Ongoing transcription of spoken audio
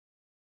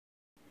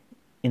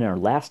In our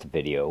last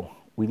video,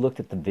 we looked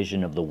at the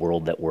vision of the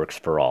world that works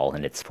for all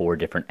and its four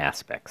different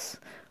aspects: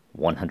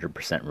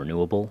 100%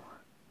 renewable,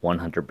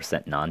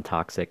 100%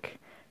 non-toxic,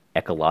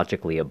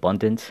 ecologically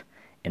abundant,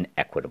 and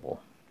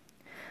equitable.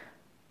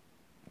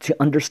 To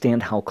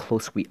understand how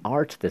close we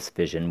are to this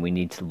vision, we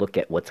need to look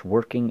at what's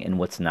working and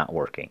what's not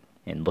working,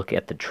 and look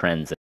at the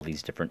trends in all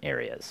these different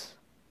areas.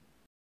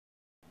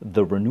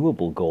 The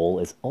renewable goal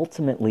is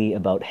ultimately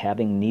about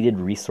having needed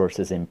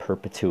resources in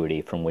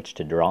perpetuity from which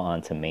to draw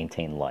on to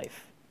maintain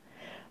life.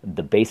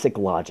 The basic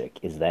logic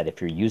is that if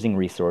you're using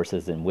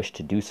resources and wish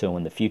to do so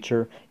in the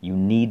future, you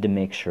need to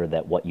make sure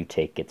that what you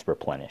take gets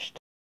replenished.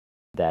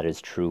 That is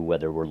true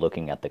whether we're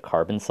looking at the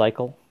carbon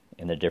cycle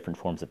and the different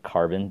forms of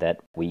carbon that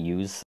we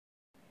use.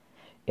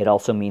 It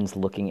also means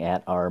looking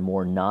at our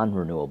more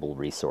non-renewable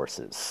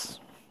resources,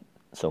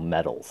 so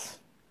metals,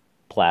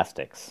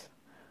 plastics,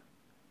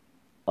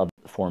 other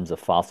forms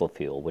of fossil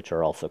fuel, which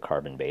are also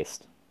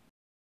carbon-based.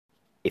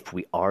 If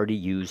we already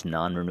use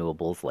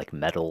non-renewables like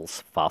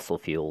metals, fossil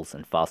fuels,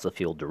 and fossil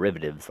fuel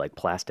derivatives like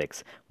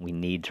plastics, we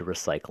need to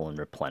recycle and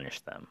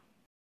replenish them.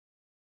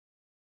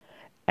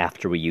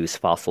 After we use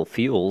fossil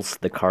fuels,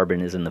 the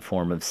carbon is in the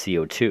form of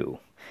CO2,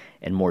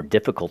 and more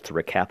difficult to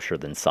recapture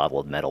than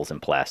solid metals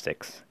and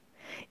plastics.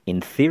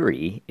 In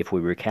theory, if we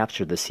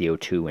recapture the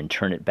CO2 and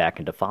turn it back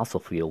into fossil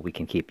fuel, we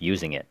can keep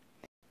using it.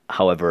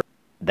 However,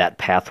 that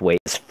pathway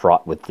is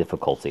fraught with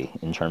difficulty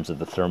in terms of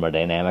the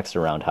thermodynamics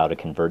around how to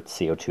convert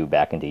CO2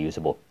 back into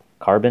usable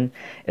carbon,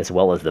 as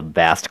well as the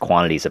vast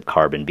quantities of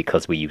carbon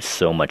because we use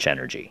so much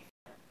energy.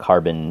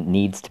 Carbon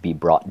needs to be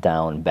brought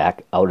down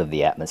back out of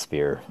the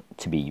atmosphere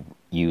to be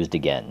used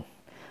again,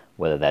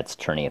 whether that's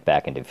turning it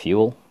back into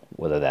fuel,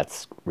 whether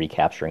that's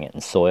recapturing it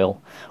in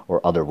soil, or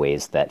other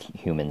ways that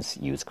humans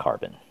use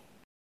carbon.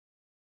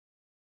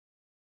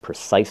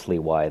 Precisely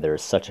why there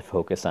is such a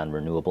focus on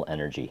renewable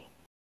energy.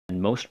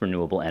 And most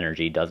renewable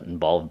energy doesn't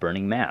involve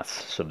burning mass,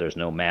 so there's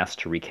no mass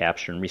to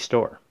recapture and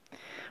restore.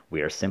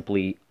 We are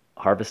simply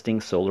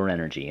harvesting solar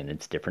energy in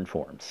its different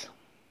forms.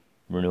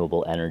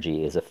 Renewable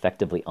energy is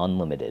effectively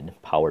unlimited,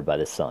 powered by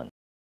the sun.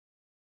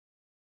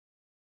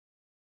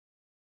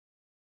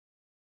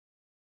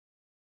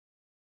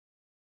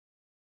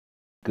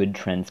 Good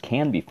trends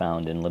can be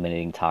found in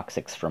eliminating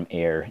toxics from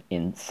air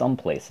in some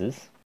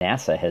places.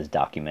 NASA has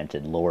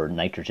documented lower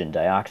nitrogen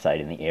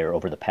dioxide in the air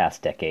over the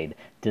past decade,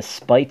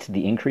 despite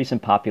the increase in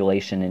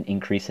population and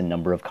increase in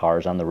number of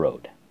cars on the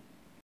road.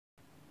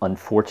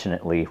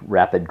 Unfortunately,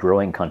 rapid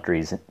growing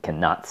countries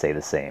cannot say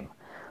the same.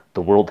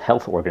 The World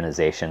Health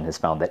Organization has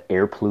found that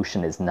air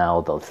pollution is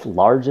now the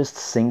largest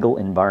single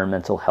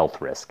environmental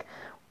health risk,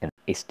 and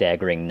a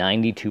staggering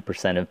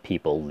 92% of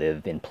people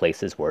live in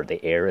places where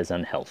the air is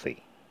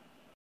unhealthy.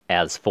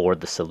 As for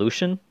the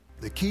solution,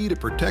 the key to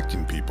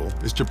protecting people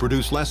is to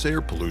produce less air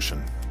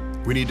pollution.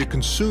 We need to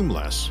consume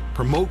less,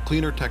 promote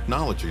cleaner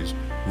technologies,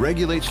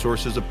 regulate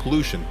sources of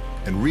pollution,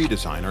 and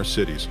redesign our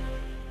cities.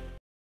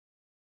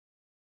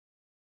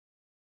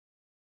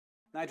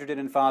 Nitrogen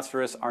and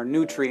phosphorus are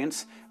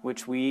nutrients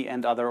which we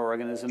and other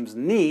organisms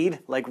need,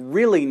 like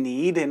really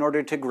need, in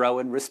order to grow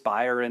and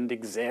respire and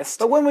exist.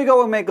 But when we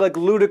go and make like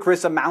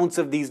ludicrous amounts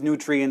of these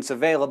nutrients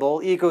available,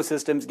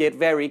 ecosystems get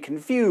very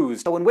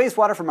confused. So when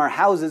wastewater from our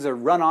houses or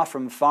runoff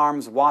from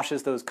farms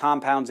washes those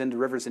compounds into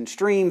rivers and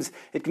streams,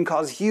 it can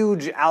cause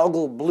huge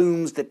algal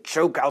blooms that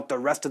choke out the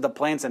rest of the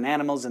plants and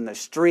animals in the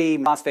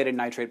stream. Phosphated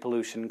nitrate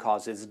pollution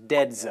causes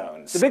dead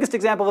zones. The biggest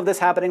example of this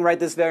happening right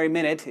this very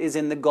minute is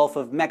in the Gulf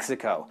of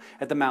Mexico,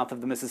 at the mouth of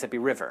the Mississippi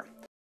River.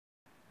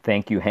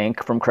 Thank you,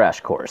 Hank, from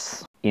Crash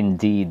Course.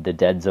 Indeed, the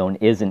dead zone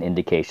is an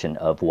indication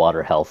of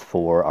water health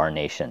for our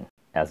nation.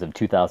 As of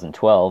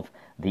 2012,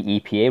 the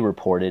EPA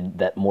reported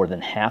that more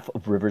than half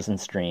of rivers and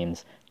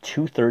streams,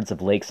 2/3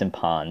 of lakes and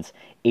ponds,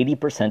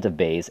 80% of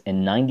bays,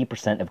 and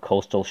 90% of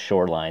coastal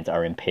shorelines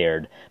are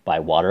impaired by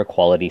water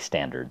quality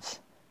standards.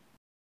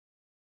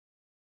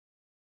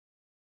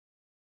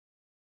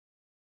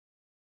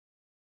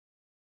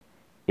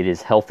 It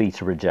is healthy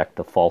to reject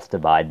the false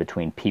divide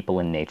between people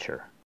and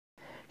nature.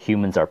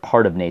 Humans are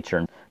part of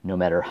nature, no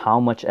matter how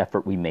much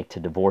effort we make to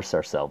divorce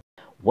ourselves.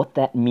 What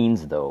that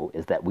means, though,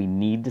 is that we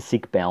need to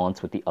seek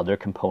balance with the other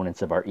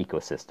components of our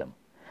ecosystem.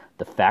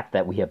 The fact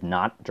that we have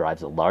not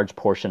drives a large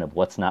portion of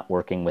what's not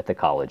working with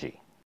ecology.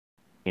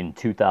 In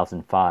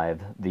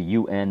 2005, the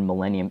UN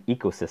Millennium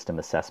Ecosystem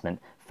Assessment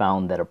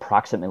found that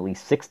approximately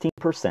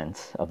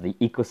 16% of the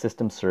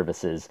ecosystem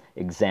services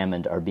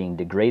examined are being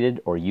degraded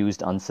or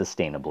used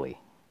unsustainably.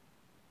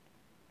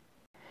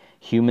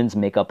 Humans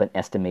make up an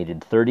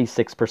estimated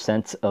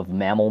 36% of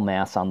mammal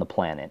mass on the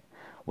planet,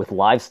 with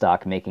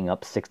livestock making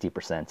up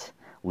 60%,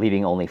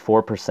 leaving only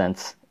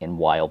 4% in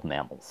wild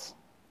mammals.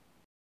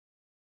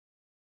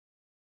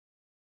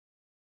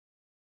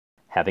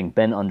 Having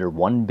been under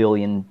 1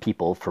 billion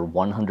people for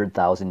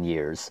 100,000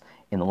 years,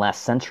 in the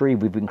last century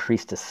we've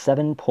increased to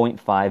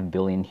 7.5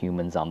 billion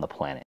humans on the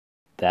planet.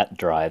 That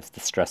drives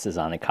the stresses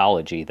on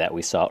ecology that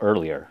we saw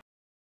earlier.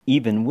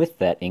 Even with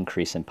that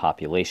increase in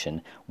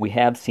population, we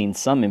have seen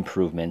some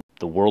improvement.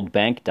 The World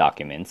Bank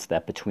documents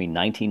that between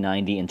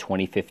 1990 and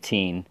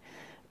 2015,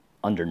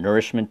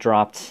 undernourishment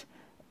dropped,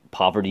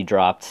 poverty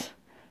dropped,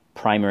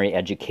 primary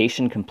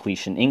education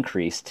completion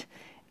increased,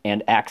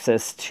 and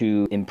access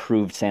to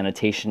improved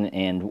sanitation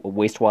and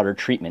wastewater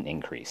treatment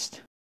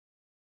increased.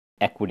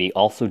 Equity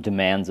also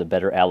demands a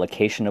better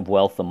allocation of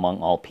wealth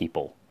among all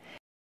people.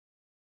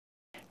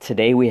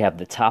 Today we have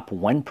the top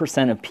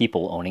 1% of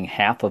people owning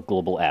half of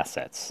global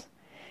assets.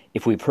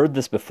 If we've heard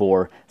this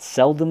before,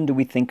 seldom do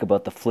we think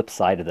about the flip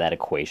side of that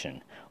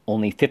equation.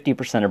 Only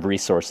 50% of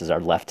resources are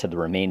left to the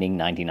remaining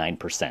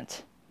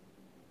 99%.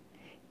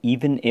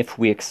 Even if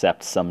we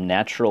accept some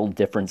natural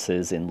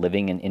differences in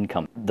living and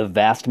income, the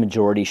vast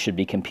majority should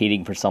be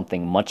competing for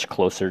something much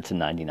closer to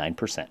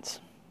 99%.